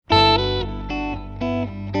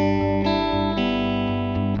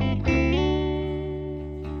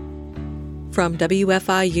From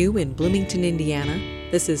WFIU in Bloomington, Indiana,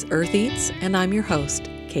 this is Earth Eats, and I'm your host,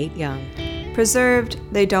 Kate Young. Preserved,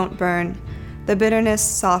 they don't burn. The bitterness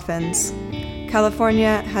softens.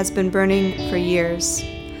 California has been burning for years.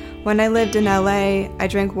 When I lived in LA, I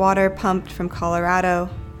drank water pumped from Colorado,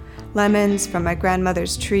 lemons from my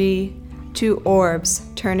grandmother's tree, 2 orbs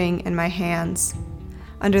turning in my hands.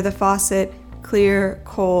 Under the faucet, clear,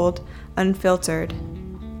 cold, unfiltered.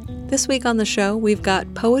 This week on the show, we've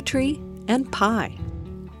got poetry and pie.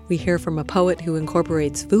 We hear from a poet who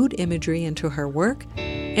incorporates food imagery into her work,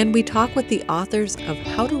 and we talk with the authors of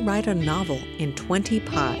How to Write a Novel in 20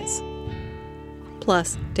 Pies.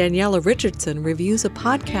 Plus, Daniela Richardson reviews a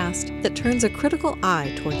podcast that turns a critical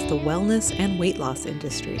eye towards the wellness and weight loss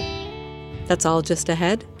industry. That's all just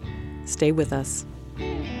ahead. Stay with us.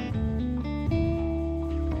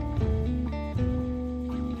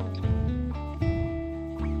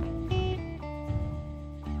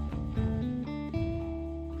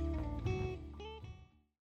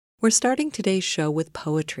 We're starting today's show with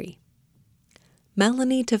poetry.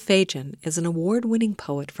 Melanie Tafajan is an award-winning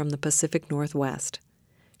poet from the Pacific Northwest.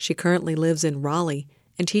 She currently lives in Raleigh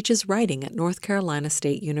and teaches writing at North Carolina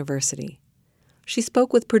State University. She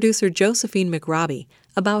spoke with producer Josephine McRobbie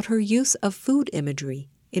about her use of food imagery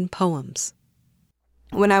in poems.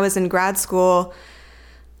 When I was in grad school,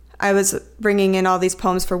 I was bringing in all these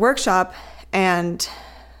poems for workshop, and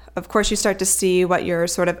of course, you start to see what your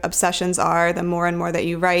sort of obsessions are the more and more that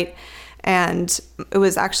you write. And it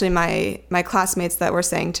was actually my classmates that were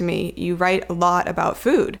saying to me, you write a lot about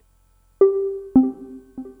food.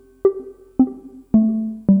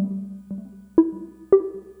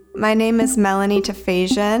 My name is Melanie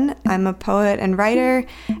Tafajan. I'm a poet and writer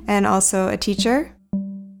and also a teacher.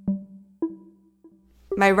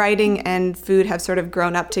 My writing and food have sort of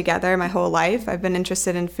grown up together my whole life. I've been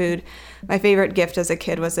interested in food. My favorite gift as a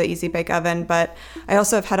kid was the Easy Bake Oven, but I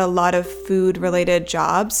also have had a lot of food-related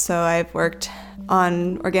jobs. So I've worked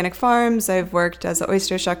on organic farms, I've worked as an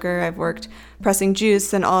oyster shucker, I've worked pressing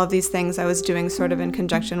juice, and all of these things I was doing sort of in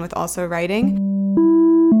conjunction with also writing.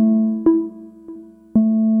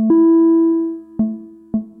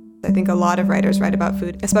 I think a lot of writers write about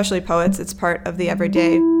food, especially poets. It's part of the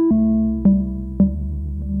everyday.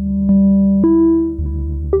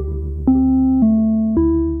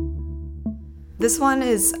 This one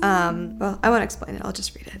is, well, I won't explain it, I'll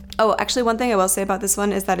just read it. Oh, actually, one thing I will say about this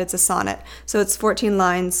one is that it's a sonnet. So it's 14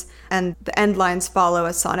 lines, and the end lines follow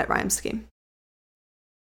a sonnet rhyme scheme.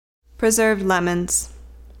 Preserved lemons.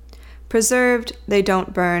 Preserved, they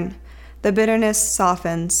don't burn. The bitterness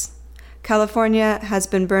softens. California has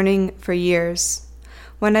been burning for years.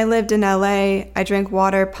 When I lived in LA, I drank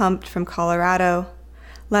water pumped from Colorado,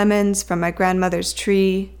 lemons from my grandmother's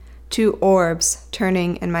tree, 2 orbs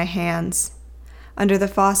turning in my hands. Under the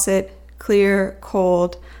faucet, clear,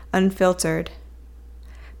 cold, unfiltered.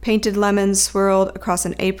 Painted lemons swirled across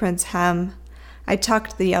an apron's hem. I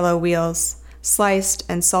tucked the yellow wheels, sliced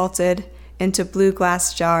and salted, into blue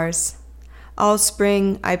glass jars. All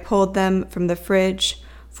spring, I pulled them from the fridge,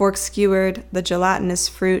 fork-skewered the gelatinous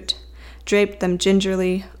fruit, draped them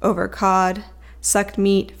gingerly over cod, sucked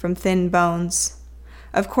meat from thin bones.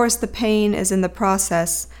 Of course, the pain is in the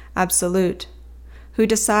process, absolute. Who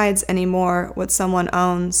decides anymore what someone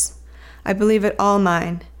owns? I believe it all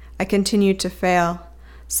mine. I continue to fail.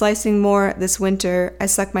 Slicing more this winter, I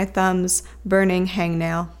suck my thumb's burning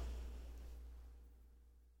hangnail.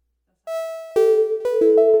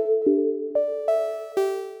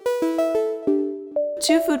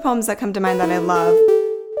 Two food poems that come to mind that I love.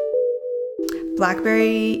 Blackberry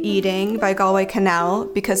Eating by Galway Cannell,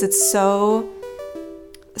 because it's so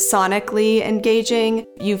sonically engaging.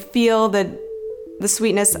 You feel the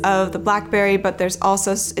sweetness of the blackberry, but there's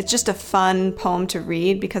also, it's just a fun poem to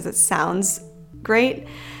read because it sounds great.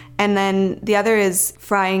 And then the other is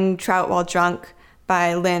Frying Trout While Drunk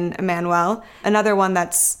by Lynn Emanuel, another one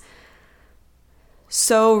that's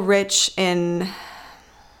so rich in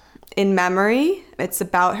memory. It's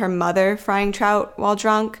about her mother frying trout while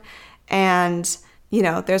drunk, and you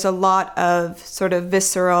know, there's a lot of sort of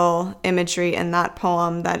visceral imagery in that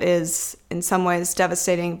poem that is in some ways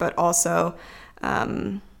devastating, but also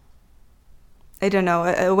I don't know,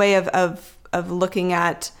 a way of looking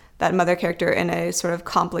at that mother character in a sort of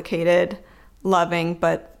complicated, loving,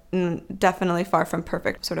 but definitely far from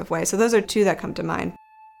perfect sort of way. So those are two that come to mind.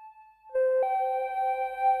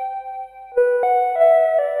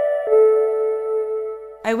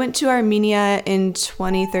 I went to Armenia in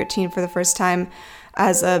 2013 for the first time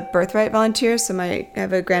as a birthright volunteer. So I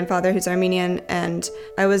have a grandfather who's Armenian, and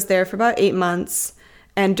I was there for about 8 months.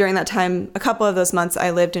 And during that time, a couple of those months,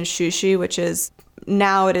 I lived in Shushi, which is,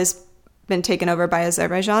 now it is been taken over by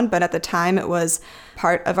Azerbaijan, but at the time it was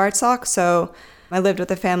part of Artsakh. So I lived with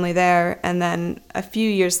a family there, and then a few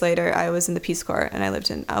years later I was in the Peace Corps and I lived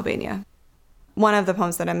in Albania. One of the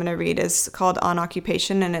poems that I'm going to read is called On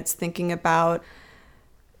Occupation, and it's thinking about,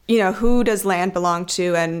 who does land belong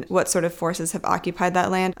to and what sort of forces have occupied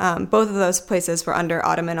that land. Both of those places were under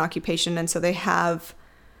Ottoman occupation, and so they have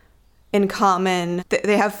in common,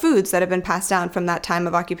 they have foods that have been passed down from that time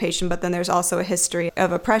of occupation, but then there's also a history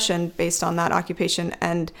of oppression based on that occupation.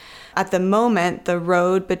 And at the moment, the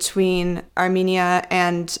road between Armenia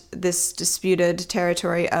and this disputed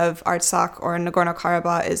territory of Artsakh or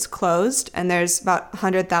Nagorno-Karabakh is closed, and there's about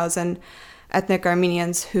 100,000 ethnic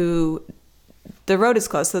Armenians who the road is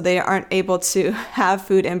closed, so they aren't able to have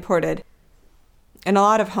food imported. In a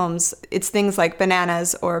lot of homes, it's things like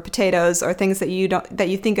bananas or potatoes or things that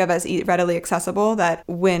you think of as readily accessible, that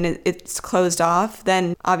when it's closed off,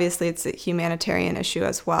 then obviously it's a humanitarian issue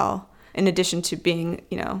as well. In addition to being,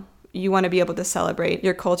 you want to be able to celebrate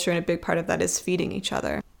your culture, and a big part of that is feeding each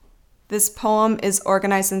other. This poem is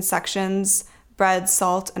organized in sections: bread,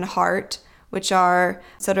 salt, and heart, which are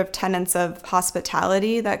sort of tenets of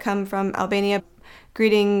hospitality that come from Albania.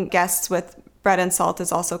 Greeting guests with bread and salt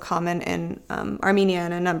is also common in Armenia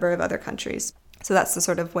and a number of other countries. So that's the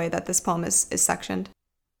sort of way that this poem is sectioned.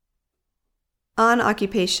 On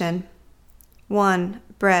Occupation. 1.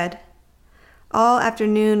 Bread. All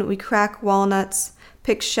afternoon we crack walnuts,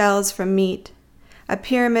 pick shells from meat. A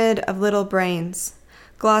pyramid of little brains.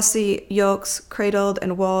 Glossy yolks cradled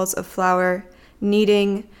in walls of flour,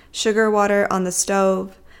 kneading, sugar water on the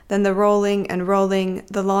stove, then the rolling and rolling,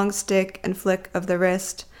 the long stick and flick of the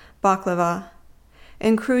wrist, baklava.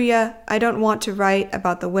 In Kruya, I don't want to write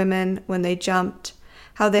about the women when they jumped,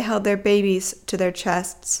 how they held their babies to their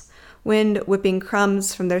chests, wind whipping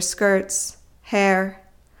crumbs from their skirts, hair.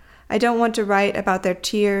 I don't want to write about their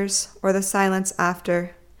tears or the silence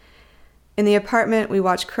after. In the apartment, we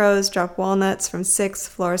watch crows drop walnuts from 6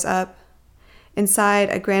 floors up. Inside,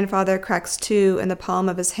 a grandfather cracks 2 in the palm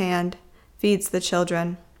of his hand, feeds the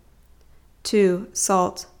children. 2.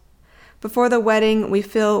 Salt. Before the wedding, we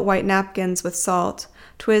fill white napkins with salt,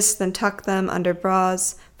 twist and tuck them under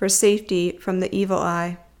bras for safety from the evil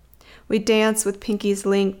eye. We dance with pinkies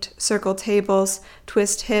linked, circle tables,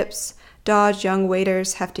 twist hips, dodge young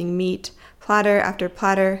waiters hefting meat, platter after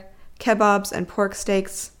platter, kebabs and pork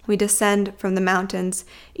steaks. We descend from the mountains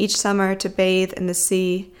each summer to bathe in the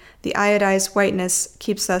sea. The iodized whiteness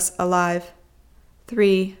keeps us alive.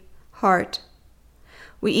 3. Heart.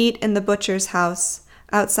 We eat in the butcher's house.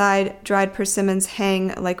 Outside, dried persimmons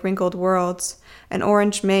hang like wrinkled worlds. An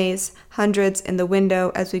orange maze, hundreds in the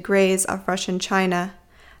window as we graze off Russian china.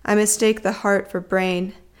 I mistake the heart for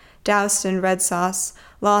brain, doused in red sauce,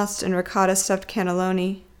 lost in ricotta stuffed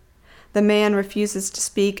cannelloni. The man refuses to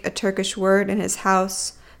speak a Turkish word in his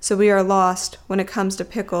house, so we are lost when it comes to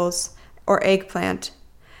pickles or eggplant.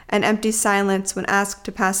 An empty silence when asked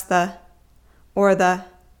to pass the.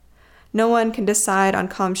 No one can decide on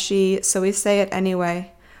kamshi, so we say it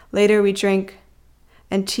anyway. Later we drink,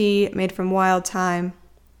 and tea made from wild thyme.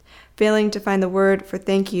 Failing to find the word for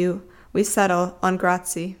thank you, we settle on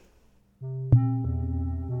grazie.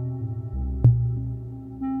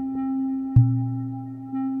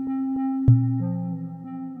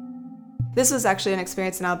 This was actually an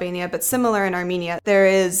experience in Albania, but similar in Armenia. There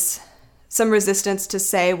is some resistance to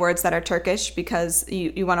say words that are Turkish because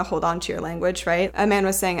you want to hold on to your language, right? A man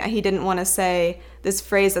was saying he didn't want to say this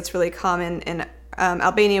phrase that's really common in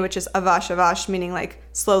Albania, which is avash avash, meaning like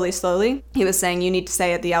slowly, slowly. He was saying you need to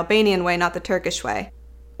say it the Albanian way, not the Turkish way.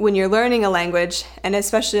 When you're learning a language, and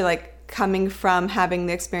especially like coming from having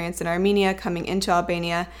the experience in Armenia, coming into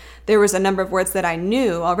Albania, there was a number of words that I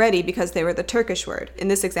knew already because they were the Turkish word. In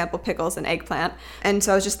this example, pickles and eggplant. And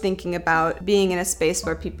so I was just thinking about being in a space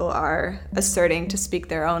where people are asserting to speak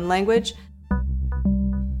their own language.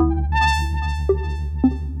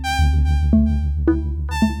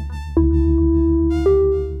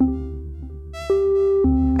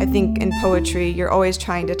 I think in poetry, you're always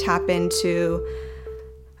trying to tap into,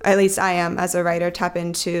 at least I am as a writer, tap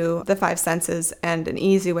into the 5 senses, and an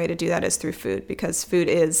easy way to do that is through food, because food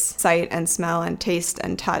is sight and smell and taste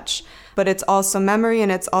and touch, but it's also memory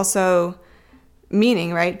and it's also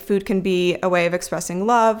meaning, right? Food can be a way of expressing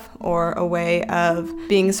love, or a way of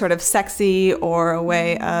being sort of sexy, or a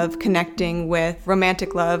way of connecting with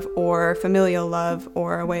romantic love or familial love,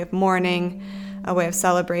 or a way of mourning, a way of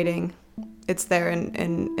celebrating. It's there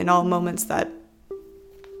in all moments that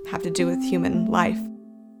have to do with human life.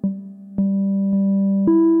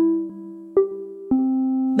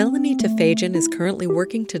 Melanie Tafajan is currently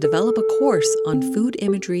working to develop a course on food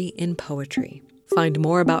imagery in poetry. Find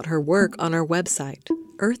more about her work on our website,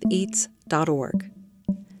 eartheats.org.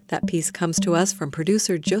 That piece comes to us from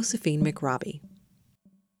producer Josephine McRobbie.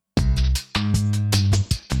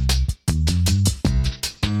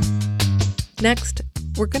 Next,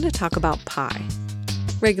 we're going to talk about pie.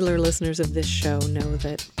 Regular listeners of this show know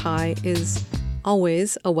that pie is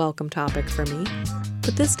always a welcome topic for me,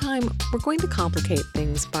 but this time we're going to complicate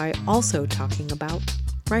things by also talking about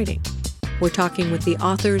writing. We're talking with the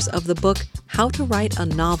authors of the book How to Write a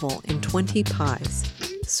Novel in 20 Pies,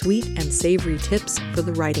 Sweet and Savory Tips for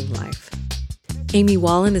the Writing Life. Amy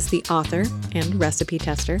Wallen is the author and recipe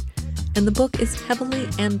tester, and the book is heavily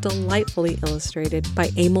and delightfully illustrated by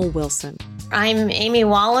Emil Wilson. I'm Amy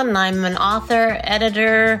Wallen. I'm an author,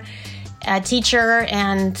 editor, a teacher,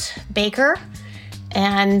 and baker,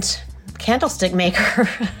 and candlestick maker.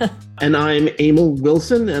 And I'm Emil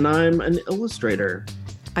Wilson, and I'm an illustrator.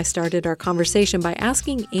 I started our conversation by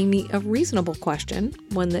asking Amy a reasonable question,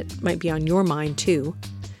 one that might be on your mind too.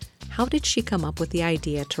 How did she come up with the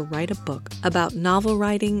idea to write a book about novel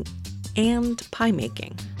writing and pie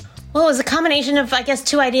making? Well, it was a combination of, I guess,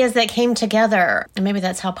 two ideas that came together. And maybe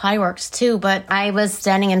that's how pie works too. But I was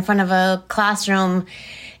standing in front of a classroom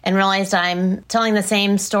and realized I'm telling the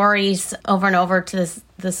same stories over and over to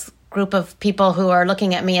this group of people who are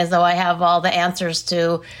looking at me as though I have all the answers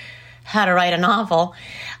to how to write a novel.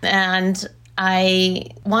 And I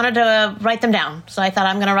wanted to write them down. So I thought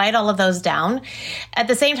I'm going to write all of those down. At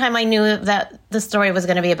the same time, I knew that the story was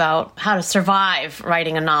going to be about how to survive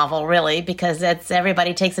writing a novel, really, because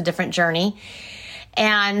everybody takes a different journey.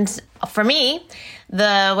 And for me,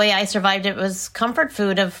 the way I survived it was comfort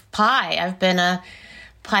food of pie. I've been a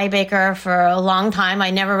pie baker for a long time. I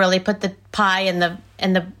never really put the pie and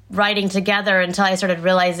the writing together until I started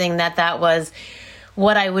realizing that was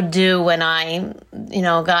what I would do when I,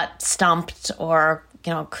 got stumped or,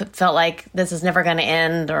 felt like this is never going to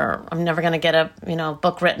end or I'm never going to get a,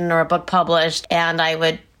 book written or a book published. And I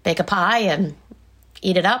would bake a pie and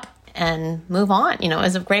eat it up and move on. It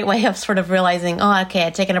was a great way of sort of realizing, oh, okay,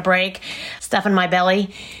 I'd taken a break, stuff in my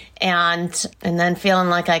belly, and then feeling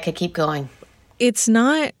like I could keep going. It's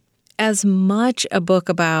not as much a book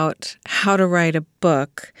about how to write a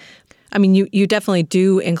book. I mean, you definitely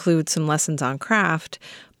do include some lessons on craft,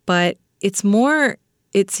 but it's more,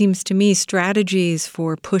 it seems to me, strategies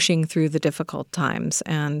for pushing through the difficult times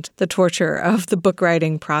and the torture of the book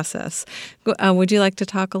writing process. Would you like to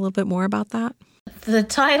talk a little bit more about that? The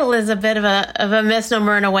title is a bit of a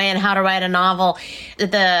misnomer in a way in how to write a novel.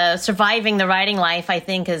 The surviving the writing life, I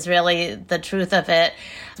think, is really the truth of it.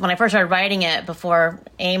 When I first started writing it, before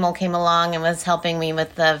Emil came along and was helping me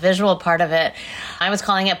with the visual part of it, I was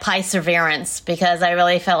calling it Pie-severance because I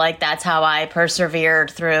really felt like that's how I persevered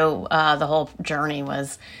through the whole journey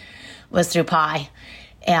was through pie.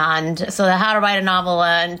 And so the How to Write a Novel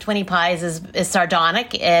in 20 Pies is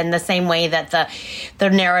sardonic in the same way that the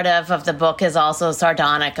narrative of the book is also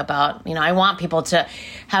sardonic about, I want people to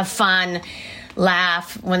have fun,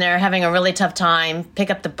 laugh when they're having a really tough time,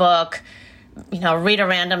 pick up the book, read a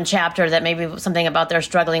random chapter that maybe something about they're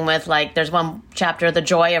struggling with. Like there's one chapter, The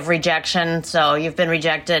Joy of Rejection. So you've been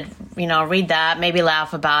rejected, read that, maybe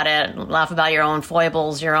laugh about it, laugh about your own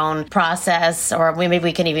foibles, your own process, or maybe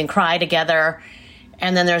we can even cry together.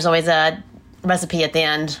 And then there's always a recipe at the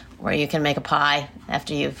end where you can make a pie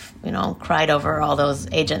after you've, cried over all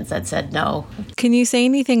those agents that said no. Can you say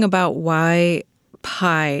anything about why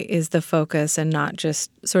pie is the focus and not just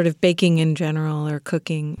sort of baking in general or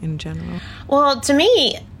cooking in general? Well, to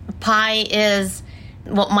me, pie is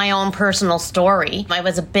my own personal story. I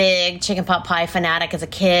was a big chicken pot pie fanatic as a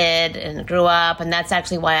kid and grew up, and that's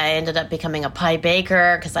actually why I ended up becoming a pie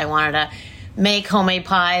baker, because I wanted to make homemade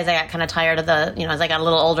pies. I got kind of tired of as I got a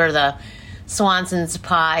little older, the Swanson's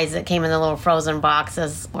pies that came in the little frozen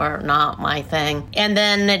boxes were not my thing. And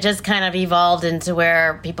then it just kind of evolved into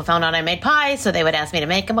where people found out I made pies, so they would ask me to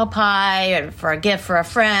make them a pie or for a gift for a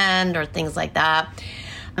friend or things like that.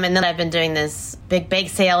 And then I've been doing this big bake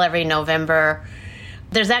sale every November.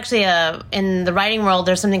 There's actually in the writing world,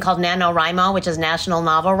 there's something called NaNoWriMo, which is National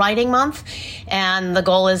Novel Writing Month. And the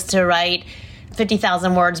goal is to write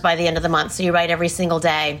 50,000 words by the end of the month. So you write every single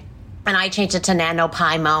day. And I changed it to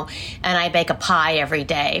NaNoPieMo, and I bake a pie every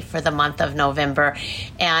day for the month of November,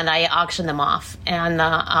 and I auction them off. And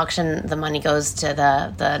the money goes to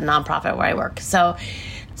the nonprofit where I work. So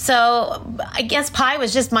I guess pie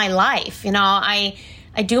was just my life. I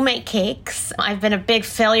do make cakes. I've been a big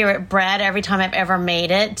failure at bread every time I've ever made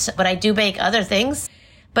it, but I do bake other things.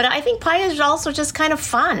 But I think pie is also just kind of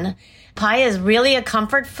fun. Pie is really a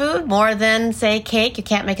comfort food more than, say, cake. You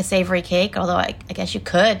can't make a savory cake, although I guess you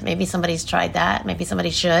could. Maybe somebody's tried that. Maybe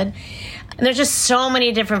somebody should. And there's just so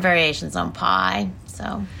many different variations on pie.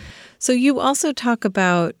 So you also talk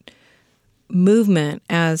about movement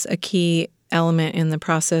as a key element in the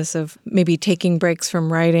process of maybe taking breaks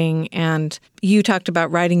from writing. And you talked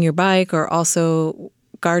about riding your bike or also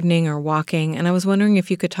gardening or walking. And I was wondering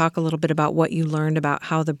if you could talk a little bit about what you learned about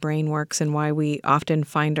how the brain works and why we often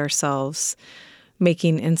find ourselves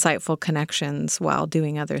making insightful connections while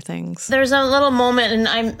doing other things. There's a little moment,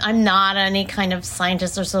 and I'm not any kind of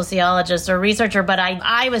scientist or sociologist or researcher, but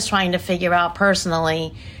I was trying to figure out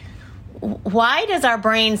personally, why does our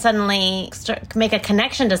brain suddenly make a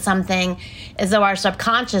connection to something as though our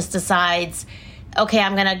subconscious decides, okay,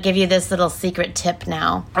 I'm going to give you this little secret tip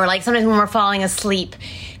now. Or like sometimes when we're falling asleep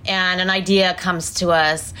and an idea comes to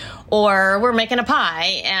us, or we're making a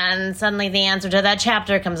pie and suddenly the answer to that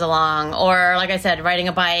chapter comes along. Or like I said, riding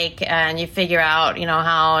a bike and you figure out,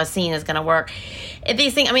 how a scene is going to work.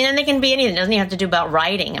 These things, and they can be anything. It doesn't even have to do about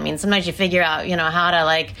writing. sometimes you figure out, how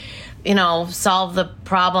to solve the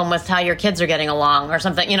problem with how your kids are getting along or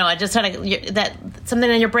something, just how that something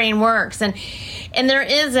in your brain works. And there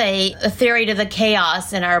is a theory to the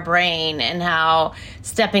chaos in our brain and how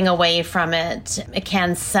stepping away from it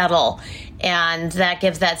can settle. And that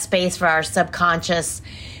gives that space for our subconscious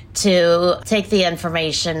to take the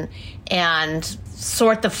information and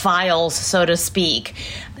sort the files, so to speak.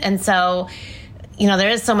 And so, there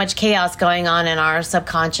is so much chaos going on in our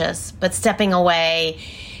subconscious, but stepping away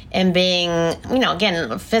and being,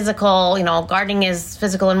 again, physical, gardening is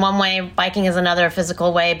physical in one way, biking is another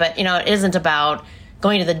physical way, but, it isn't about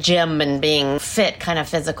going to the gym and being fit kind of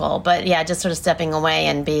physical, but yeah, just sort of stepping away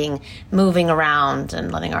and moving around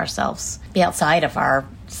and letting ourselves be outside of our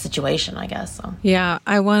situation, I guess. So. Yeah,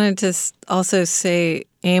 I wanted to also say,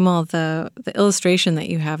 Emil, the illustration that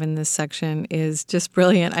you have in this section is just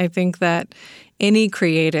brilliant. I think that any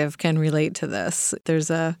creative can relate to this. There's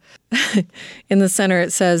in the center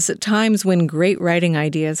it says, times when great writing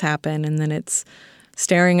ideas happen, and then it's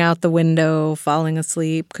staring out the window, falling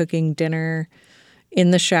asleep, cooking dinner,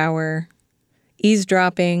 in the shower,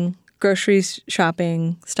 eavesdropping, grocery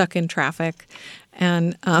shopping, stuck in traffic.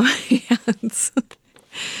 And yeah,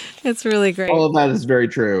 it's really great. All of that is very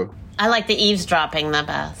true. I like the eavesdropping the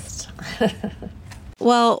best.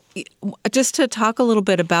 Well, just to talk a little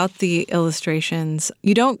bit about the illustrations,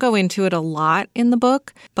 you don't go into it a lot in the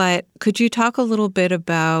book, but could you talk a little bit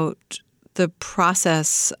about the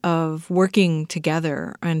process of working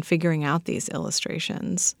together and figuring out these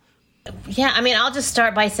illustrations? Yeah, I'll just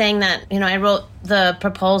start by saying that, I wrote the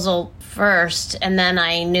proposal first, and then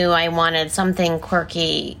I knew I wanted something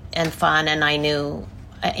quirky and fun, and I knew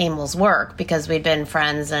Emil's work because we'd been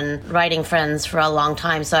friends and writing friends for a long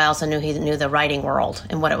time. So I also knew he knew the writing world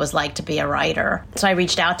and what it was like to be a writer. So I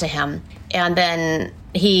reached out to him, and then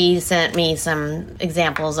he sent me some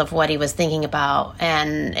examples of what he was thinking about,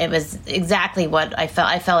 and it was exactly what I felt.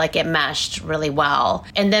 I felt like it meshed really well.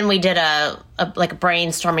 And then we did a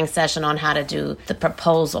brainstorming session on how to do the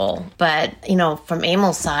proposal. But, from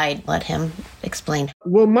Emil's side, let him explain.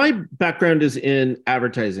 Well, my background is in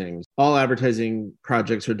advertising. All advertising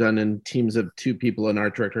projects are done in teams of two people, an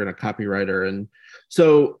art director and a copywriter. And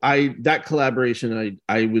so that collaboration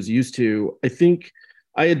I was used to. I think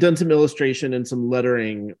I had done some illustration and some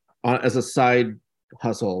lettering as a side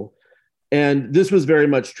hustle. And this was very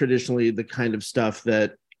much traditionally the kind of stuff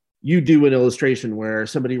that you do in illustration, where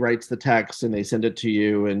somebody writes the text and they send it to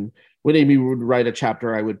you. And when Amy would write a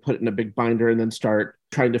chapter, I would put it in a big binder and then start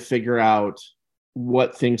trying to figure out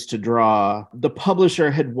what things to draw. The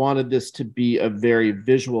publisher had wanted this to be a very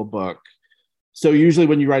visual book. So usually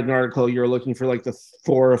when you write an article, you're looking for like the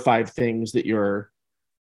 4 or 5 things that you're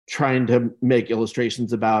trying to make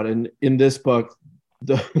illustrations about. And in this book,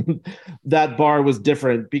 that bar was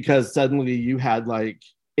different because suddenly you had like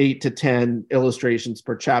 8 to 10 illustrations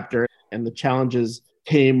per chapter. And the challenges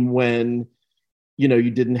came when,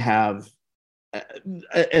 you didn't have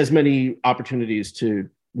as many opportunities to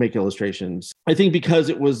make illustrations. I think because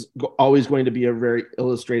it was always going to be a very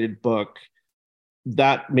illustrated book,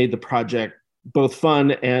 that made the project both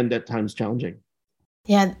fun and at times challenging.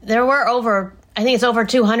 Yeah, there were over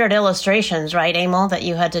 200 illustrations, right, Emil, that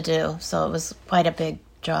you had to do. So it was quite a big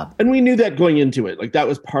job. And we knew that going into it. Like that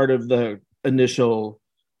was part of the initial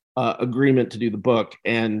agreement to do the book.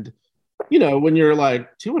 And, when you're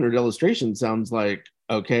like 200 illustrations sounds like,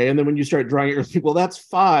 okay. And then when you start drawing it, you're like, well, that's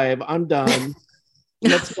 5. I'm done.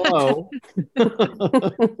 Let's go.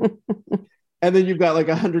 And then you've got like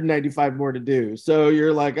 195 more to do. So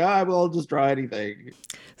you're like, well, I'll just draw anything.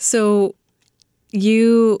 So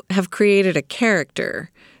you have created a character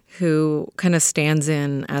who kind of stands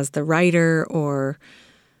in as the writer or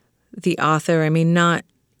the author. I mean, not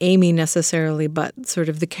Amy necessarily, but sort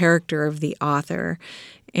of the character of the author,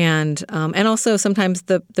 and also sometimes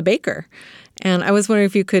the baker. And I was wondering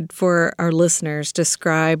if you could, for our listeners,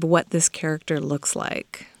 describe what this character looks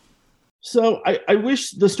like. So I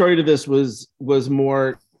wish the story to this was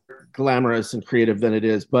more glamorous and creative than it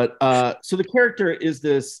is. But so the character is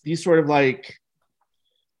these sort of like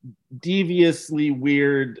deviously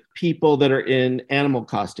weird people that are in animal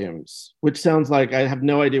costumes, which sounds like I have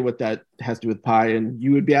no idea what that has to do with pie. And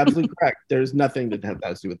you would be absolutely correct. There's nothing that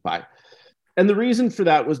has to do with pie. And the reason for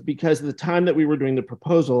that was because at the time that we were doing the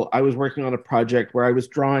proposal, I was working on a project where I was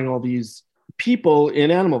drawing all these people in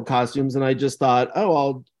animal costumes. And I just thought,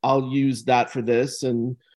 oh, I'll use that for this.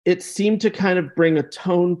 And it seemed to kind of bring a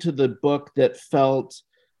tone to the book that felt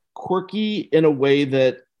quirky in a way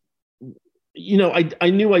that, you know, I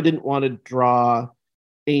knew I didn't want to draw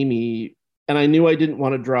Amy, and I knew I didn't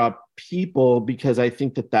want to draw people because I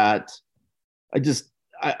think that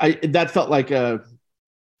felt like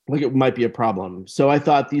it might be a problem. So I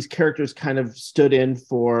thought these characters kind of stood in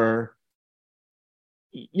for,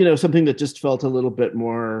 you know, something that just felt a little bit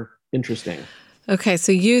more interesting. Okay,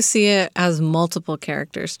 so you see it as multiple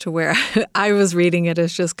characters, to where I was reading it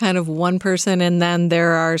as just kind of one person, and then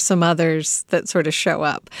there are some others that sort of show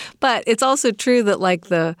up. But it's also true that like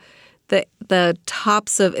the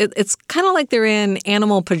tops of it's kind of like they're in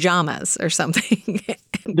animal pajamas or something.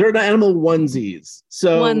 They're in animal onesies.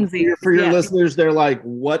 So onesies, for your listeners, they're like,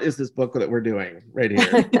 what is this book that we're doing right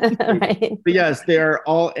here? Right. But yes, they are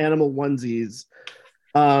all animal onesies.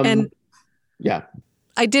 And yeah.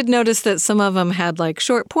 I did notice that some of them had like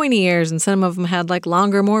short pointy ears, and some of them had like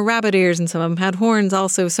longer, more rabbit ears, and some of them had horns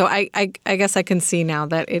also. So I guess I can see now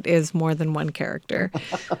that it is more than one character.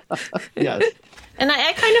 Yes. And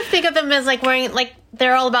I kind of think of them as like wearing, like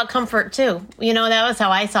they're all about comfort too. You know, that was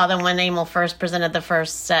how I saw them when Emil first presented the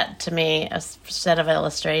first set to me, a set of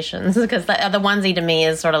illustrations. Because the onesie to me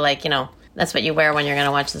is sort of like, you know, that's what you wear when you're going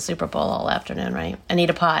to watch the Super Bowl all afternoon, right? And eat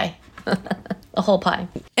a pie. A whole pie.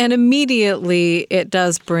 And immediately it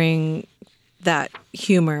does bring that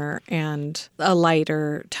humor and a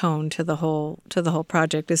lighter tone to the whole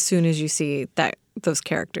project as soon as you see those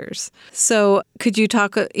characters. So could you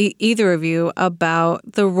talk, either of you, about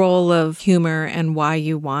the role of humor and why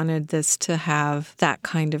you wanted this to have that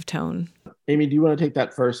kind of tone? Amy, do you want to take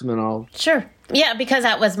that first, and then I'll... Sure. Yeah, because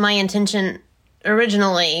that was my intention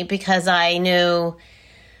originally, because I knew,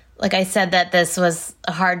 like I said, that this was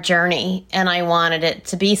a hard journey, and I wanted it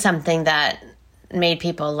to be something that made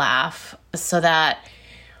people laugh, so that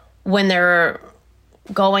when they're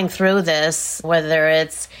going through this, whether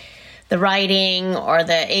it's the writing or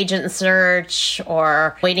the agent search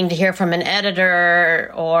or waiting to hear from an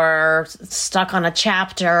editor or stuck on a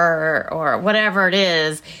chapter or whatever it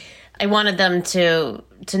is, I wanted them to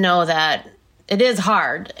know that it is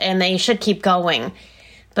hard and they should keep going,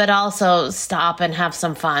 but also stop and have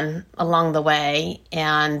some fun along the way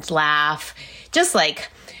and laugh. Just like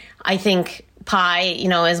I think pie, you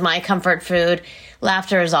know, is my comfort food.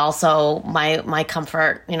 Laughter is also my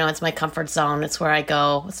comfort. You know, it's my comfort zone. It's where I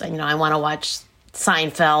go. So, you know, I want to watch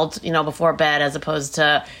Seinfeld, you know, before bed as opposed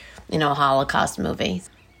to, you know, a Holocaust movie.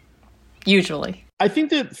 Usually. I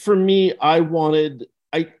think that for me, I wanted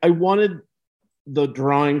the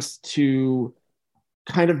drawings to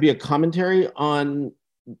kind of be a commentary on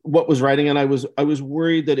what was writing, and I was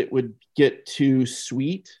worried that it would get too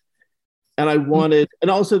sweet. And I wanted, and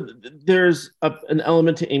also there's an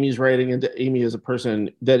element to Amy's writing and to Amy as a person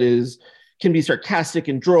that can be sarcastic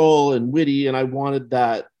and droll and witty. And I wanted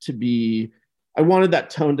that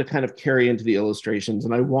tone to kind of carry into the illustrations.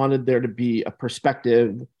 And I wanted there to be a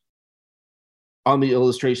perspective on the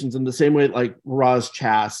illustrations in the same way like Roz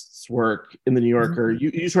Chast's work in the New Yorker.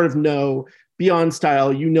 Mm-hmm. You sort of know beyond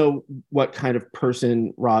style, you know what kind of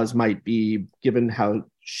person Roz might be given how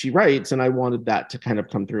she writes, and I wanted that to kind of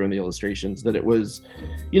come through in the illustrations, that it was,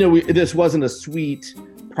 you know, this wasn't a sweet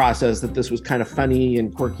process, that this was kind of funny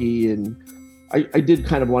and quirky, and I did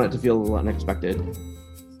kind of want it to feel a little unexpected.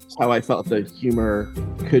 That's how I felt the humor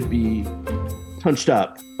could be punched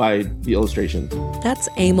up by the illustration. That's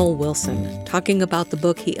Emil Wilson talking about the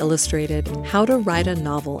book he illustrated, How to Write a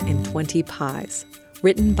Novel in 20 Pies,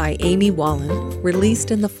 written by Amy Wallen,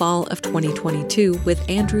 released in the fall of 2022 with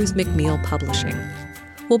Andrews McMeel Publishing.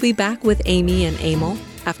 We'll be back with Amy and Emil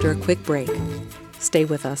after a quick break. Stay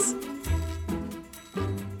with us.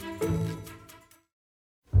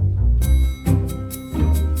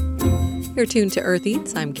 You're tuned to Earth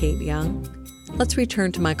Eats. I'm Kate Young. let's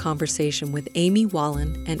return to my conversation with Amy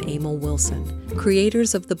Wallin and Emil Wilson,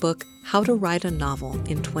 creators of the book How to Write a Novel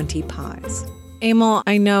in 20 Pies. Emil,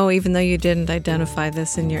 I know, even though you didn't identify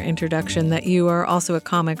this in your introduction, that you are also a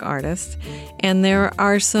comic artist, and there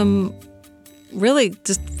are some really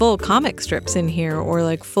just full comic strips in here, or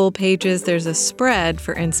like full pages. There's a spread,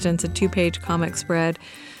 for instance, a 2-page comic spread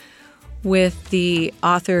with the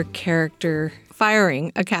author character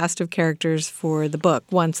firing a cast of characters for the book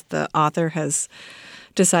once the author has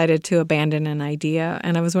decided to abandon an idea.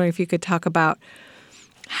 And I was wondering if you could talk about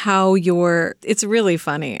how it's really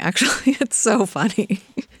funny, actually. It's so funny.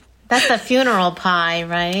 That's the funeral pie,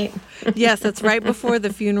 right? Yes, that's right before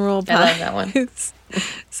the funeral pie I love that one.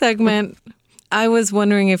 segment. I was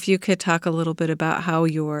wondering if you could talk a little bit about how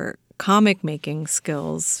your comic making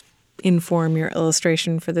skills inform your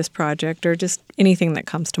illustration for this project, or just anything that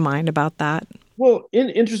comes to mind about that. Well,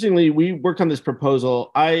 interestingly, we worked on this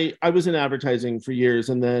proposal. I was in advertising for years,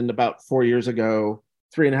 and then about 3.5 years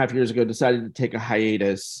ago, decided to take a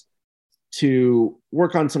hiatus to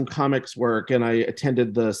work on some comics work, and I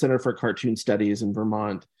attended the Center for Cartoon Studies in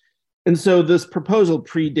Vermont. And so this proposal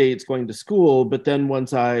predates going to school, but then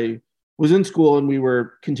once I was in school and we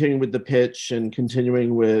were continuing with the pitch and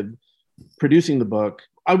continuing with producing the book,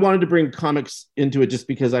 I wanted to bring comics into it just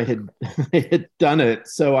because I had done it.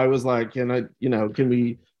 So I was like, can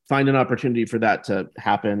we find an opportunity for that to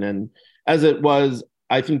happen? And as it was,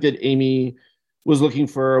 I think that Amy was looking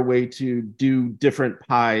for a way to do different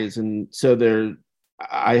pies. And so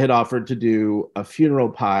I had offered to do a funeral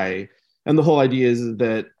pie. And the whole idea is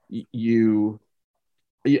that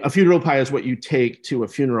a funeral pie is what you take to a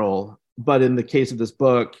funeral. But in the case of this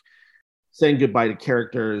book, saying goodbye to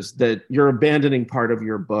characters, that you're abandoning part of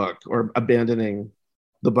your book or abandoning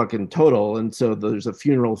the book in total. And so there's a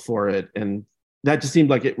funeral for it. And that just seemed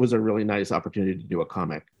like it was a really nice opportunity to do a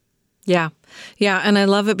comic. Yeah. Yeah. And I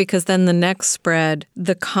love it because then the next spread,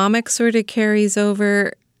 the comic sort of carries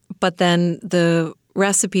over, but then the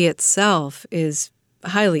recipe itself is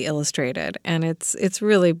highly illustrated. And it's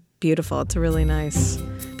really beautiful. It's a really nice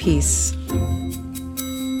piece.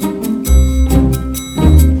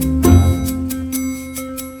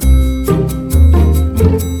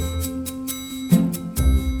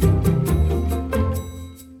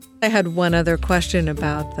 I had one other question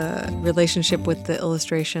about the relationship with the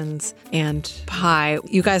illustrations and pie.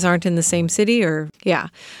 You guys aren't in the same city, or? Yeah.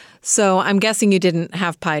 So I'm guessing you didn't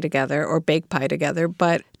have pie together or bake pie together,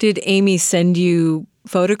 but did Amy send you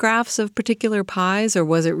photographs of particular pies, or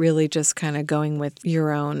was it really just kind of going with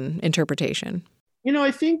your own interpretation?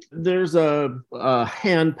 I think there's a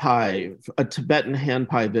hand pie, a Tibetan hand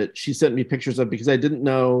pie that she sent me pictures of because I didn't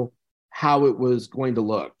know how it was going to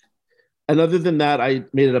look. And other than that, I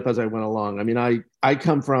made it up as I went along. I mean, I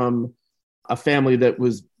come from a family that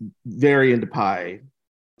was very into pie.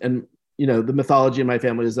 And, the mythology in my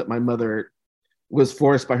family is that my mother was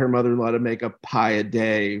forced by her mother-in-law to make a pie a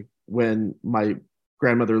day when my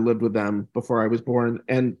grandmother lived with them before I was born.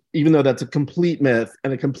 And even though that's a complete myth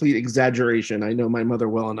and a complete exaggeration, I know my mother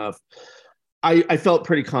well enough. I felt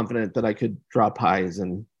pretty confident that I could draw pies.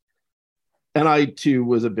 And I, too,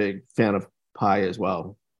 was a big fan of pie as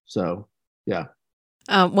well. So, yeah.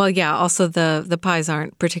 Well, yeah. Also, the pies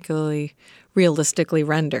aren't particularly realistically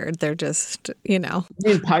rendered. They're just, I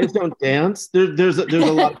mean, pies don't dance. There's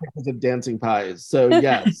a lot of pictures of dancing pies. So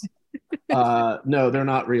yes, no, they're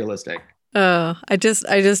not realistic. Oh, I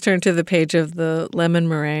just turned to the page of the lemon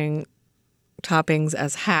meringue toppings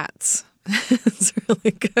as hats. It's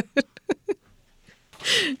really good.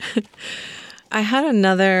 I had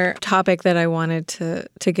another topic that I wanted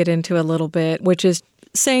to get into a little bit, which is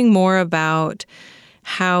saying more about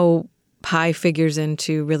how pie figures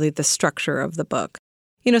into really the structure of the book.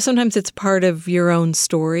 Sometimes it's part of your own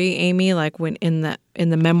story, Amy, like when in the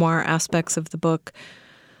memoir aspects of the book,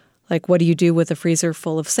 like what do you do with a freezer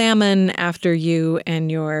full of salmon after you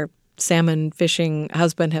and your salmon fishing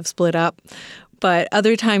husband have split up? But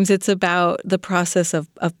other times it's about the process of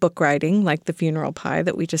book writing, like the funeral pie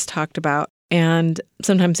that we just talked about. And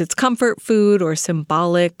sometimes it's comfort food or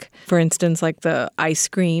symbolic, for instance, like the ice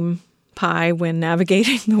cream pie when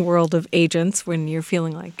navigating the world of agents, when you're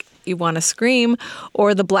feeling like you want to scream,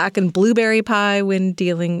 or the black and blueberry pie when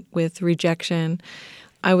dealing with rejection.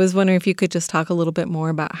 I was wondering if you could just talk a little bit more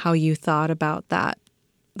about how you thought about that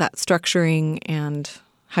structuring and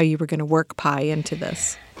how you were going to work pie into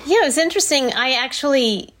this. Yeah, it was interesting. I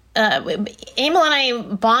actually... Emil and I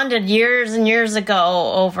bonded years and years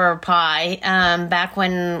ago over pie, back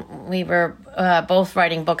when we were both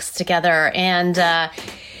writing books together. And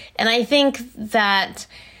I think that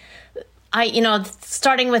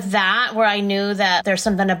starting with that, where I knew that there's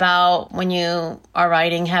something about when you are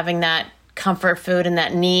writing, having that comfort food and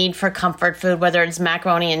that need for comfort food, whether it's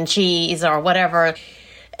macaroni and cheese or whatever.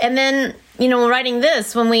 And then, writing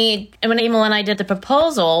this, when Emil and I did the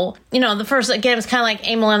proposal, the first, again, it was kind of like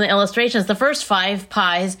Emil and the illustrations. The first 5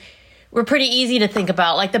 pies were pretty easy to think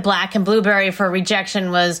about. Like the black and blueberry for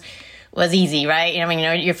rejection was easy, right?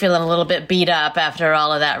 You're feeling a little bit beat up after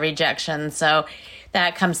all of that rejection. So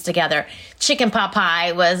that comes together. Chicken pot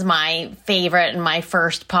pie was my favorite and my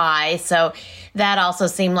first pie. So that also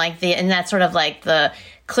seemed like and that's sort of like the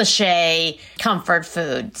cliche comfort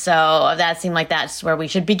food. So that seemed like that's where we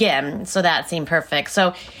should begin. So that seemed perfect.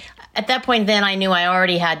 So at that point then I knew I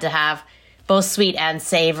already had to have both sweet and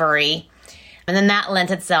savory. And then that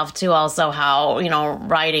lent itself to also how,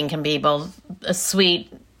 writing can be both a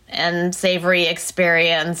sweet and savory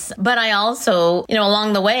experience. But I also,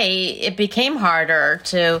 along the way, it became harder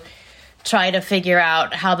to try to figure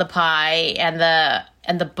out how the pie and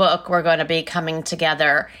the book were going to be coming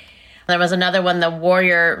together. There was another one, the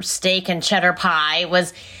Warrior steak and cheddar pie,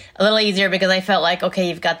 was a little easier because I felt like, okay,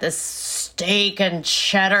 you've got this steak and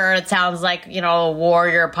cheddar. It sounds like, a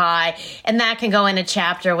warrior pie. And that can go in a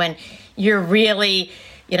chapter when you're really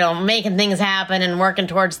making things happen and working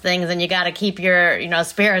towards things, and you got to keep your,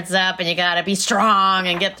 spirits up, and you got to be strong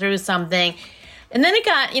and get through something. And then it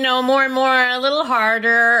got, more and more a little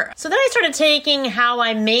harder. So then I started taking how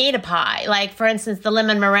I made a pie. Like, for instance, the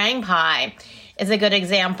lemon meringue pie is a good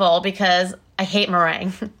example because I hate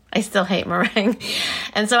meringue. I still hate meringue.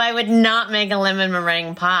 And so I would not make a lemon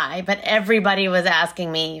meringue pie, but everybody was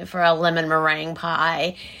asking me for a lemon meringue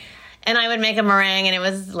pie. And I would make a meringue and it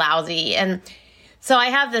was lousy. And so I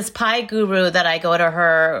have this pie guru that I go to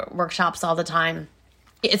her workshops all the time.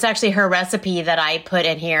 It's actually her recipe that I put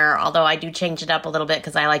in here, although I do change it up a little bit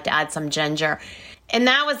because I like to add some ginger. And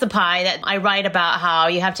that was the pie that I write about, how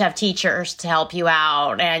you have to have teachers to help you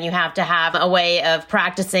out, and you have to have a way of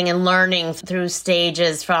practicing and learning through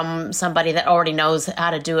stages from somebody that already knows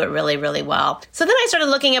how to do it really, really well. So then I started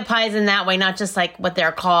looking at pies in that way, not just like what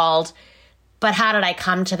they're called, but how did I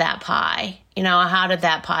come to that pie? How did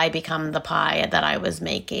that pie become the pie that I was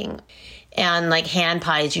making? And like hand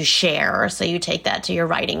pies you share. So you take that to your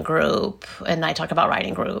writing group. And I talk about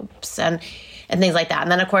writing groups and things like that.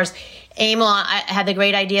 And then, of course, Emil had the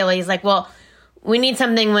great idea where he's like, well, we need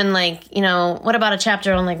something when what about a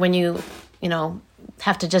chapter on like when you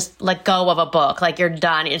have to just let go of a book, like you're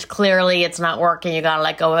done. It's not working. You got to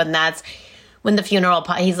let go. And that's when the funeral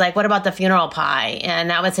pie, he's like, what about the funeral pie?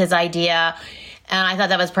 And that was his idea. And I thought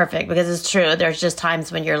that was perfect because it's true. There's just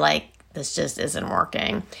times when you're like, this just isn't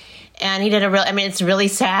working. And he did it's really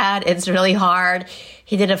sad. It's really hard.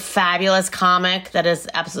 He did a fabulous comic that is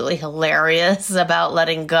absolutely hilarious about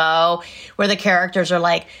letting go, where the characters are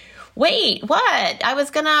like, wait, what? I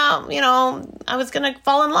was gonna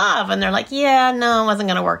fall in love. And they're like, yeah, no, it wasn't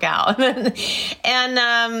gonna work out.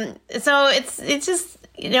 And so it's just,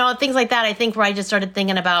 things like that, I think, where I just started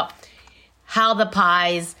thinking about how the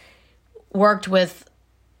pies worked with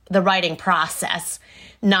the writing process,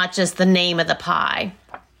 not just the name of the pie.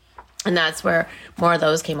 And that's where more of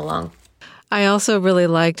those came along. I also really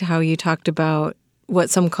liked how you talked about what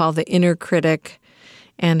some call the inner critic,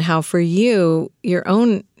 and how for you, your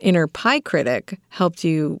own inner pie critic helped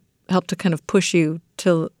to kind of push you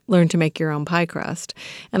to learn to make your own pie crust.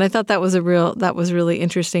 And I thought that was really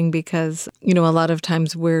interesting because, a lot of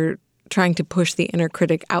times we're trying to push the inner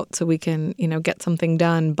critic out so we can, get something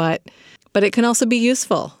done, but it can also be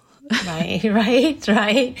useful. Right.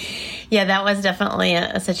 Yeah, that was definitely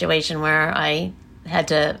a situation where I had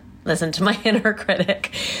to listen to my inner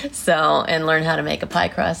critic, and learn how to make a pie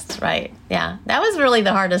crust. Right. Yeah, that was really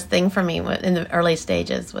the hardest thing for me in the early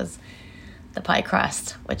stages, was the pie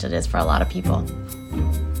crust, which it is for a lot of people.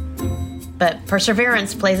 But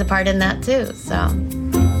perseverance plays a part in that too. So.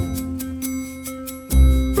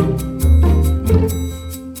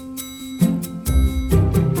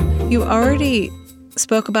 You already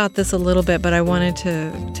spoke about this a little bit, but I wanted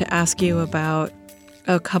to ask you about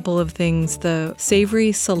a couple of things. The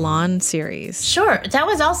Savory Salon series. Sure. That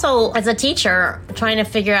was also, as a teacher, trying to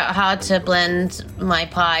figure out how to blend my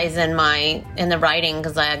pies in the writing,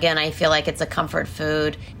 because I feel like it's a comfort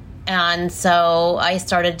food. And so I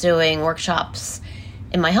started doing workshops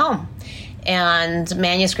in my home, and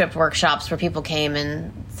manuscript workshops where people came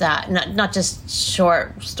and sat, not just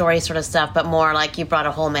short story sort of stuff, but more like you brought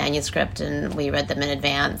a whole manuscript and we read them in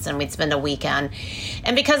advance, and we'd spend a weekend.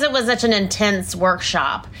 And because it was such an intense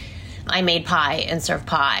workshop, I made pie and served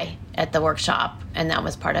pie at the workshop, and that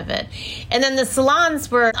was part of it. And then the salons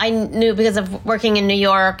were, I knew because of working in New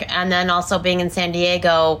York and then also being in San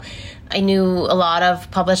Diego, I knew a lot of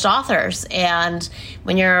published authors. And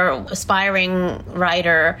when you're an aspiring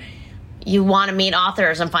writer, you want to meet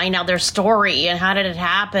authors and find out their story and how did it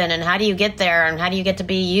happen and how do you get there and how do you get to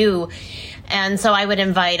be you. And so I would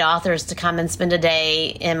invite authors to come and spend a day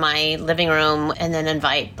in my living room and then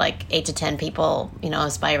invite like 8 to 10 people,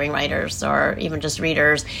 aspiring writers or even just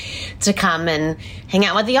readers to come and hang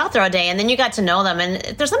out with the author all day. And then you got to know them.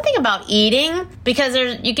 And there's something about eating because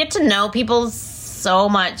you get to know people so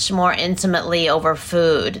much more intimately over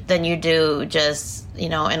food than you do just,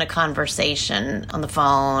 in a conversation on the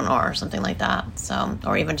phone or something like that. So,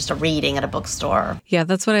 or even just a reading at a bookstore. Yeah,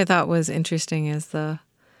 that's what I thought was interesting is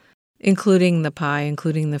including the pie,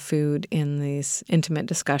 including the food in these intimate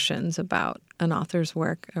discussions about an author's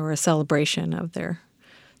work or a celebration of their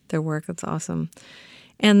work. That's awesome.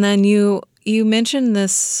 And then you mentioned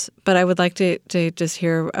this, but I would like to just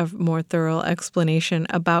hear a more thorough explanation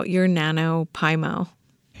about your NaNoPyMo.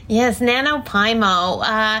 Yes,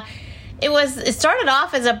 NaNoPyMo. It started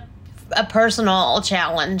off as a personal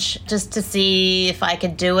challenge just to see if I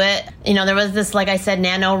could do it. There was this, like I said,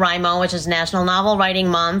 NaNoWriMo, which is National Novel Writing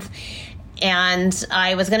Month. And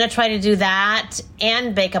I was going to try to do that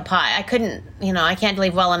and bake a pie. I couldn't, I can't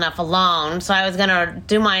leave well enough alone. So I was going to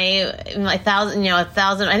do my 1,000, I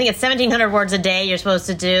think it's 1,700 words a day you're supposed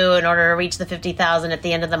to do in order to reach the 50,000 at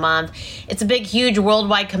the end of the month. It's a big, huge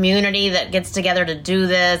worldwide community that gets together to do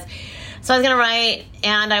this. So I was going to write,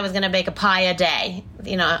 and I was going to bake a pie a day,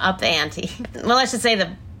 up the ante. Well, let's just say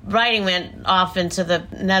the writing went off into the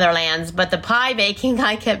Netherlands, but the pie baking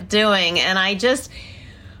I kept doing, and I just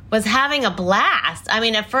was having a blast. I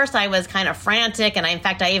mean, at first I was kind of frantic, and in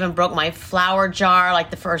fact, I even broke my flour jar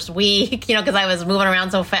like the first week, because I was moving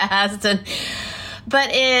around so fast. But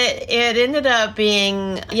it ended up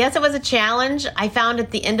being, yes, it was a challenge. I found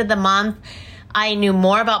at the end of the month, I knew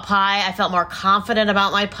more about pie. I felt more confident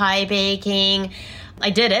about my pie baking. I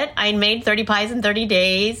did it. I made 30 pies in 30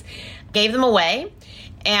 days, gave them away.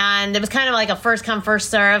 And it was kind of like a first come, first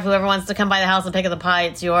serve. Whoever wants to come by the house and pick up the pie,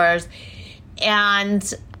 it's yours. And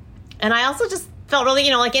I also just felt really,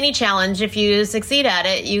 like any challenge, if you succeed at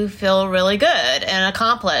it, you feel really good and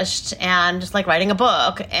accomplished and just like writing a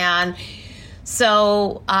book. And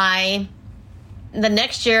so the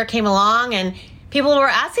next year came along and people were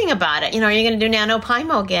asking about it. Are you going to do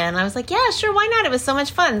NaNoPyMo again? I was like, yeah, sure, why not? It was so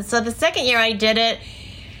much fun. So the second year I did it,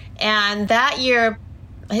 and that year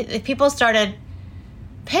people started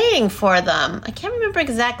paying for them. I can't remember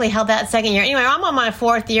exactly how that second year. Anyway, I'm on my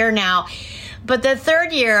 4th year now. But the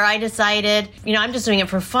third year I decided, I'm just doing it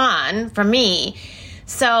for fun, for me.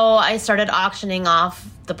 So I started auctioning off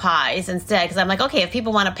the pies instead because I'm like, okay, if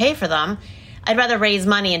people want to pay for them, I'd rather raise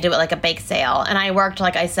money and do it like a bake sale. And I worked,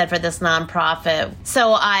 like I said, for this nonprofit.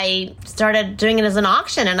 So I started doing it as an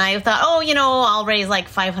auction, and I thought, I'll raise like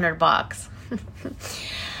 $500.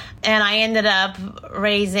 And I ended up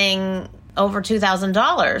raising over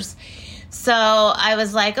 $2,000. So I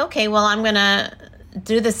was like, okay, well, I'm going to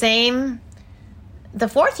do the same the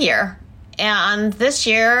 4th year. And this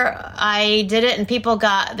year I did it, and people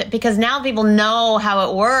because now people know how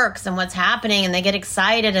it works and what's happening, and they get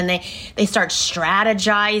excited and they start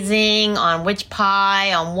strategizing on which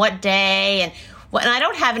pie, on what day, and I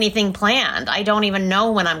don't have anything planned. I don't even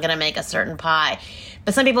know when I'm going to make a certain pie.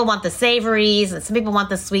 But some people want the savories, and some people want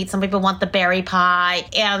the sweet, some people want the berry pie,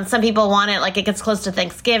 and some people want it like it gets close to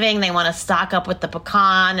Thanksgiving. They want to stock up with the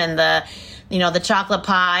pecan and the chocolate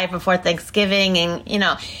pie before Thanksgiving,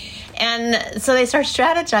 and so they start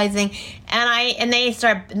strategizing, and they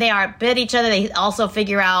bid each other. They also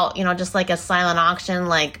figure out, just like a silent auction,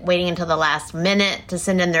 like waiting until the last minute to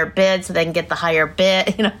send in their bid so they can get the higher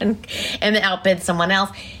bid, and outbid someone else.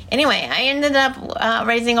 Anyway, I ended up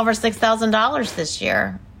raising over $6,000 this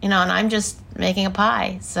year, and I'm just making a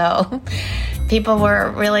pie. So people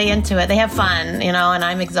were really into it. They have fun, and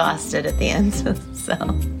I'm exhausted at the end. So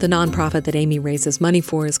the nonprofit that Amy raises money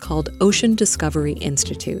for is called Ocean Discovery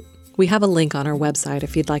Institute. We have a link on our website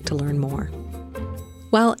if you'd like to learn more.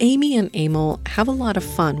 While Amy and Emil have a lot of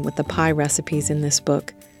fun with the pie recipes in this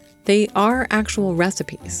book, they are actual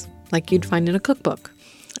recipes, like you'd find in a cookbook.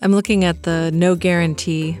 I'm looking at the No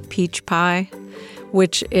Guarantee peach pie,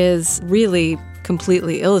 which is really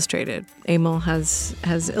completely illustrated. Emil has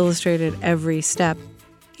illustrated every step.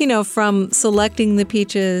 From selecting the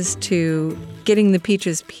peaches to getting the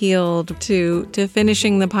peaches peeled to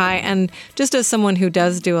finishing the pie. And just as someone who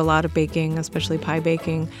does do a lot of baking, especially pie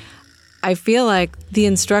baking, I feel like the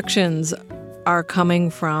instructions are coming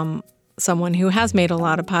from someone who has made a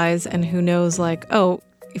lot of pies and who knows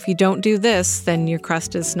if you don't do this, then your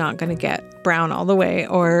crust is not going to get brown all the way.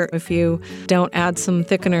 Or if you don't add some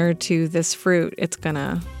thickener to this fruit, it's going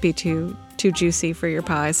to be too juicy for your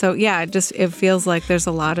pie. So yeah, it feels like there's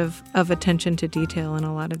a lot of attention to detail in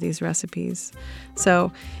a lot of these recipes.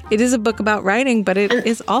 So it is a book about writing, but it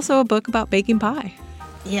is also a book about baking pie.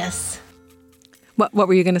 Yes. What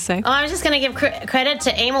were you going to say? Oh, I was just going to give credit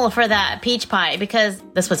to Emil for that peach pie because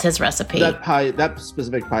this was his recipe. That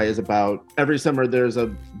specific pie is about every summer there's a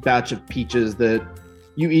batch of peaches that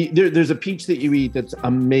you eat. There's a peach that you eat that's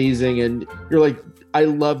amazing, and you're like, I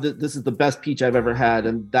love that. This is the best peach I've ever had,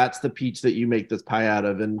 and that's the peach that you make this pie out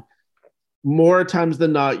of. And more times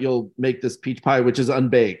than not, you'll make this peach pie, which is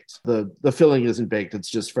unbaked. The filling isn't baked; it's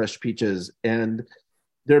just fresh peaches. And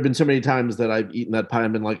there have been so many times that I've eaten that pie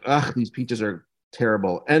and been like, ugh, these peaches are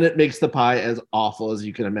terrible. And it makes the pie as awful as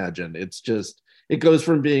you can imagine. It goes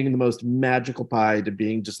from being the most magical pie to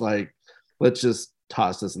being just like, let's just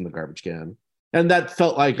toss this in the garbage can. And that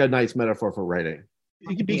felt like a nice metaphor for writing.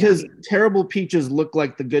 Because terrible peaches look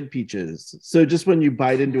like the good peaches. So just when you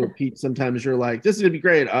bite into a peach, sometimes you're like, this is going to be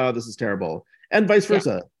great. Oh, this is terrible. And vice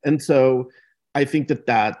versa. Yeah. And so I think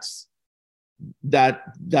that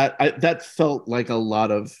felt like a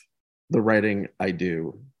lot of the writing I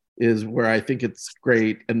do is where I think it's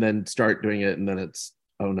great and then start doing it. And then it's,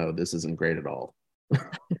 oh no, this isn't great at all.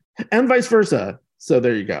 And vice versa. So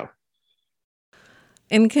there you go.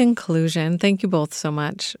 In conclusion, thank you both so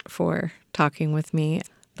much for talking with me.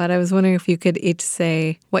 But I was wondering if you could each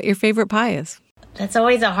say what your favorite pie is. That's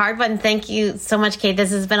always a hard one. Thank you so much, Kate.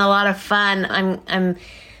 This has been a lot of fun. I'm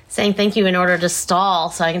saying thank you in order to stall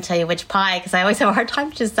so I can tell you which pie, because I always have a hard time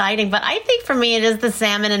deciding. But I think for me it is the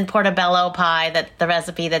salmon and portobello pie, that the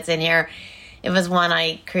recipe that's in here. It was one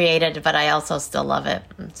I created, but I also still love it.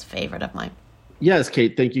 It's a favorite of mine. Yes,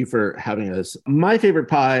 Kate, thank you for having us. My favorite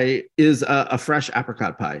pie is a fresh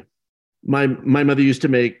apricot pie. My mother used to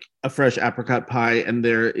make a fresh apricot pie, and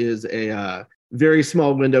there is a very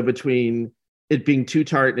small window between it being too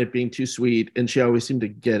tart and it being too sweet, and she always seemed to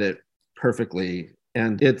get it perfectly,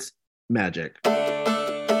 and it's magic.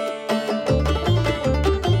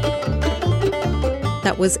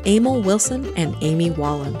 That was Emil Wilson and Amy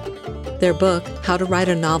Wallen. Their book, How to Write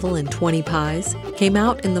a Novel in 20 Pies, came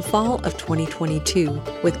out in the fall of 2022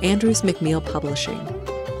 with Andrews McMeel Publishing.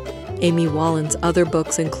 Amy Wallen's other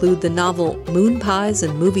books include the novel Moon Pies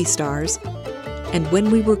and Movie Stars and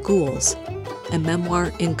When We Were Ghouls, a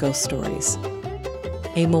memoir in ghost stories.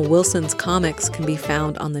 Emil Wilson's comics can be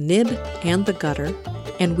found on the Nib and the Gutter,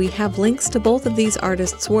 and we have links to both of these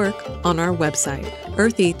artists' work on our website,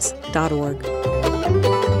 eartheats.org.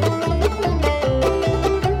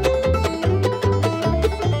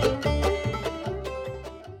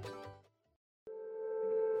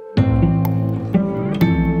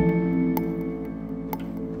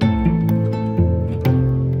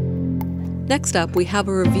 Next up, we have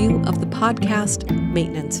a review of the podcast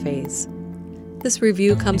Maintenance Phase. This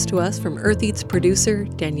review comes to us from Earth Eats producer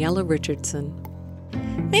Daniela Richardson.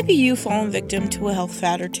 Maybe you've fallen victim to a health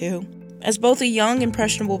fad or two. As both a young,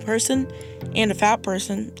 impressionable person and a fat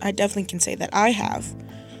person, I definitely can say that I have.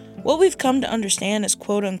 What we've come to understand as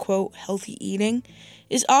quote-unquote healthy eating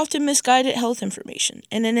is often misguided health information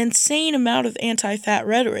and an insane amount of anti-fat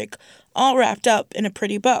rhetoric all wrapped up in a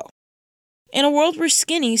pretty bow. In a world where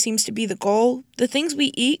skinny seems to be the goal, the things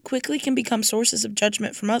we eat quickly can become sources of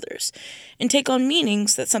judgment from others and take on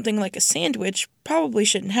meanings that something like a sandwich probably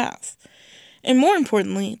shouldn't have. And more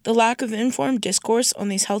importantly, the lack of informed discourse on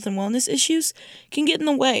these health and wellness issues can get in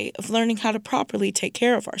the way of learning how to properly take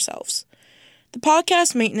care of ourselves. The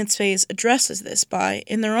podcast Maintenance Phase addresses this by,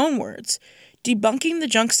 in their own words, debunking the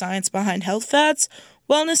junk science behind health fads,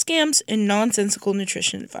 wellness scams, and nonsensical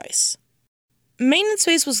nutrition advice. Maintenance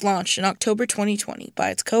Phase was launched in October 2020 by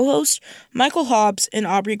its co-hosts Michael Hobbs and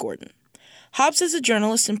Aubrey Gordon. Hobbs is a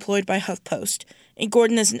journalist employed by HuffPost, and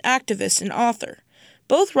Gordon is an activist and author.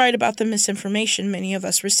 Both write about the misinformation many of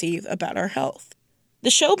us receive about our health. The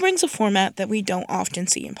show brings a format that we don't often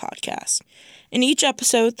see in podcasts. In each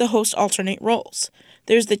episode, the hosts alternate roles.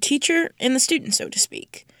 There's the teacher and the student, so to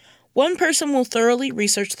speak. One person will thoroughly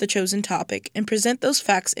research the chosen topic and present those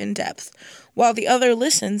facts in depth, while the other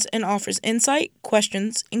listens and offers insight,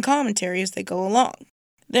 questions, and commentary as they go along.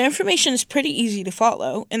 The information is pretty easy to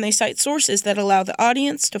follow, and they cite sources that allow the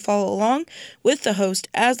audience to follow along with the host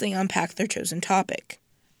as they unpack their chosen topic.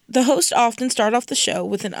 The hosts often start off the show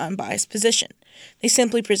with an unbiased position. They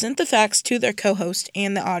simply present the facts to their co-host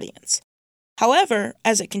and the audience. However,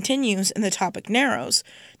 as it continues and the topic narrows,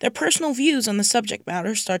 their personal views on the subject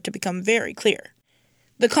matter start to become very clear.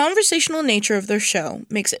 The conversational nature of their show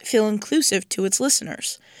makes it feel inclusive to its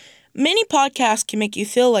listeners. Many podcasts can make you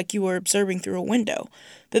feel like you are observing through a window,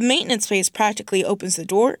 but Maintenance Phase practically opens the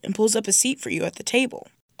door and pulls up a seat for you at the table.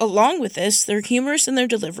 Along with this, they're humorous in their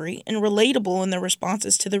delivery and relatable in their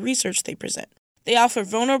responses to the research they present. They offer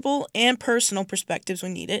vulnerable and personal perspectives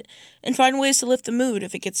when needed, and find ways to lift the mood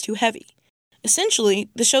if it gets too heavy. Essentially,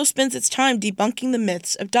 the show spends its time debunking the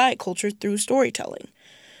myths of diet culture through storytelling.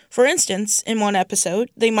 For instance, in one episode,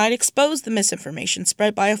 they might expose the misinformation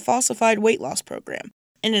spread by a falsified weight loss program,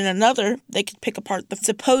 and in another, they could pick apart the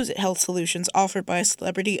supposed health solutions offered by a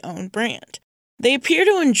celebrity-owned brand. They appear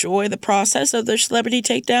to enjoy the process of their celebrity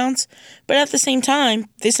takedowns, but at the same time,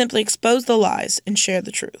 they simply expose the lies and share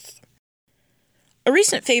the truth. A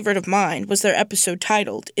recent favorite of mine was their episode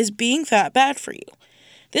titled, Is Being Fat Bad for You?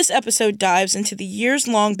 This episode dives into the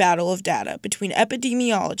years-long battle of data between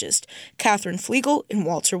epidemiologist Katherine Flegel and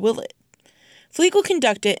Walter Willett. Flegel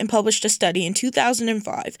conducted and published a study in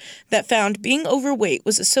 2005 that found being overweight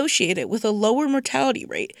was associated with a lower mortality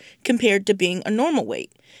rate compared to being a normal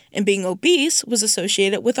weight, and being obese was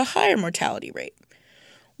associated with a higher mortality rate.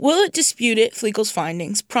 Willett disputed Flegel's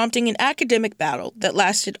findings, prompting an academic battle that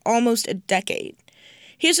lasted almost a decade.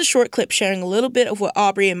 Here's a short clip sharing a little bit of what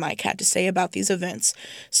Aubrey and Mike had to say about these events,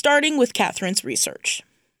 starting with Katherine's research.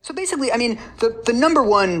 So basically, the number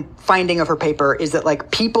one finding of her paper is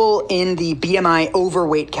that, people in the BMI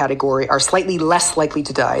overweight category are slightly less likely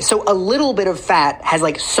to die. So a little bit of fat has,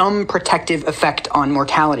 some protective effect on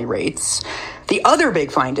mortality rates. The other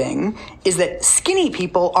big finding is that skinny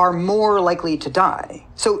people are more likely to die.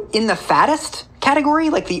 So in the fattest category,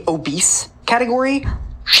 the obese category,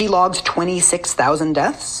 she logs 26,000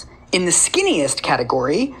 deaths. In the skinniest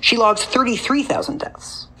category, she logs 33,000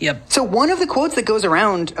 deaths. Yep. So one of the quotes that goes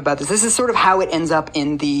around about this is sort of how it ends up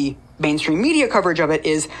in the mainstream media coverage of it,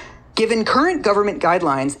 is, given current government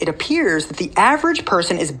guidelines, it appears that the average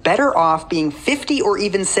person is better off being 50 or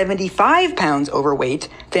even 75 pounds overweight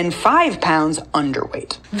than 5 pounds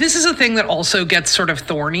underweight. This is a thing that also gets sort of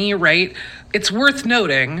thorny, right? It's worth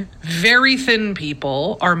noting, very thin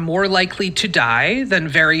people are more likely to die than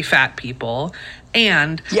very fat people,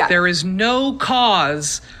 and there is no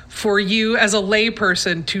cause for you as a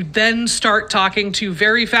layperson to then start talking to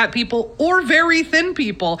very fat people or very thin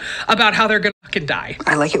people about how they're going to fucking die.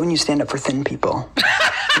 I like it when you stand up for thin people.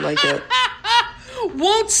 I like it.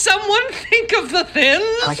 Won't someone think of the thin?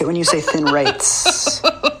 I like it when you say thin rates.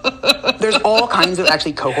 There's all kinds of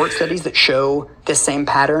actually cohort studies that show this same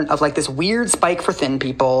pattern of this weird spike for thin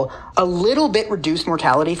people, a little bit reduced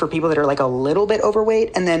mortality for people that are a little bit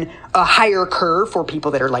overweight, and then a higher curve for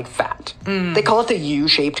people that are fat. They call it the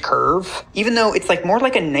U-shaped curve, even though it's more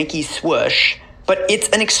like a Nike swoosh, but it's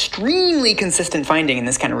an extremely consistent finding in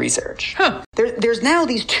this kind of research. There's now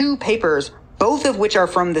these two papers, both of which are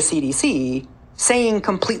from the CDC, saying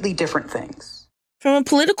completely different things. From a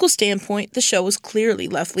political standpoint, the show is clearly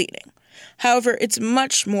left-leaning. However, it's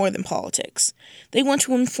much more than politics. They want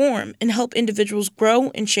to inform and help individuals grow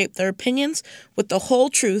and shape their opinions with the whole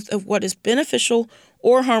truth of what is beneficial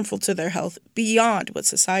or harmful to their health beyond what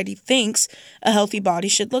society thinks a healthy body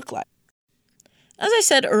should look like. As I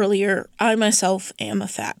said earlier, I myself am a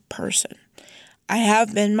fat person. I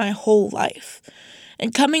have been my whole life.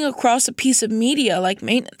 And coming across a piece of media like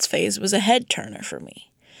Maintenance Phase was a head-turner for me.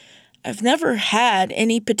 I've never had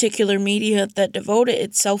any particular media that devoted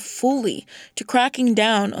itself fully to cracking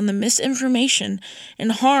down on the misinformation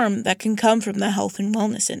and harm that can come from the health and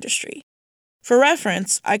wellness industry. For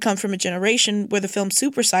reference, I come from a generation where the film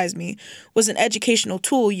Super Size Me was an educational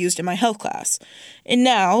tool used in my health class. And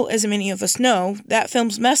now, as many of us know, that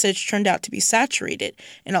film's message turned out to be saturated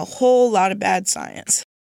in a whole lot of bad science.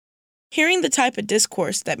 Hearing the type of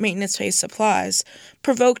discourse that Maintenance Phase supplies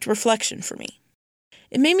provoked reflection for me.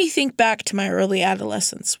 It made me think back to my early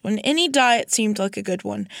adolescence, when any diet seemed like a good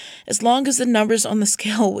one, as long as the numbers on the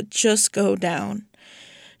scale would just go down.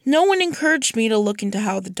 No one encouraged me to look into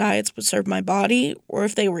how the diets would serve my body, or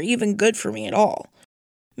if they were even good for me at all.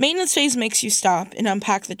 Maintenance Phase makes you stop and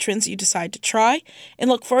unpack the trends you decide to try, and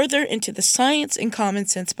look further into the science and common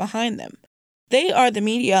sense behind them. They are the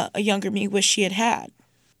media a younger me wished she had had.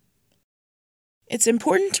 It's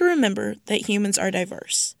important to remember that humans are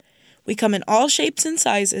diverse. We come in all shapes and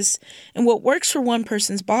sizes, and what works for one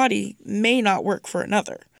person's body may not work for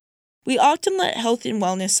another. We often let health and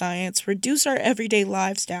wellness science reduce our everyday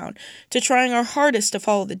lives down to trying our hardest to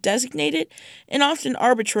follow the designated and often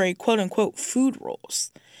arbitrary quote-unquote food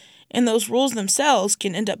rules. And those rules themselves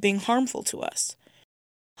can end up being harmful to us.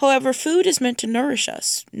 However, food is meant to nourish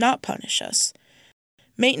us, not punish us.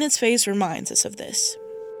 Maintenance Phase reminds us of this.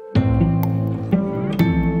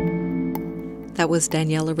 That was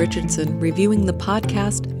Daniela Richardson reviewing the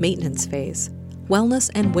podcast Maintenance Phase.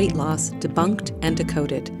 Wellness and Weight Loss Debunked and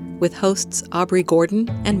Decoded, with hosts Aubrey Gordon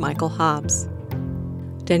and Michael Hobbs.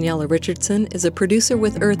 Daniela Richardson is a producer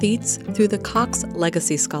with Earth Eats through the Cox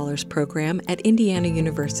Legacy Scholars Program at Indiana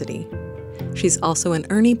University. She's also an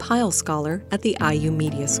Ernie Pyle Scholar at the IU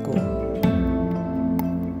Media School.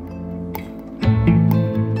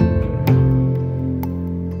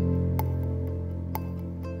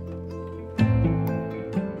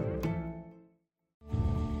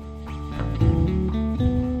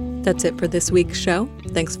 That's it for this week's show.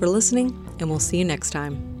 Thanks for listening, and we'll see you next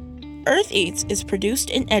time. Earth Eats is produced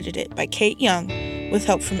and edited by Kate Young, with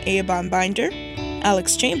help from Eobon Binder,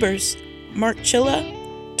 Alex Chambers, Mark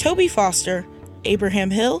Chilla, Toby Foster,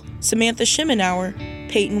 Abraham Hill, Samantha Shimenauer,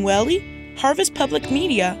 Peyton Welly, Harvest Public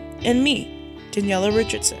Media, and me, Daniela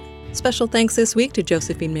Richardson. Special thanks this week to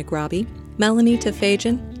Josephine McRobbie, Melanie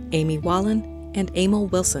Tafajan, Amy Wallen, and Emil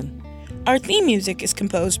Wilson. Our theme music is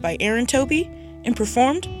composed by Aaron Toby and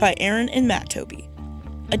performed by Aaron and Matt Toby.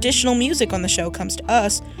 Additional music on the show comes to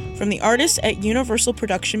us from the artists at Universal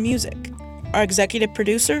Production Music. Our executive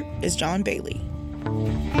producer is John Bailey.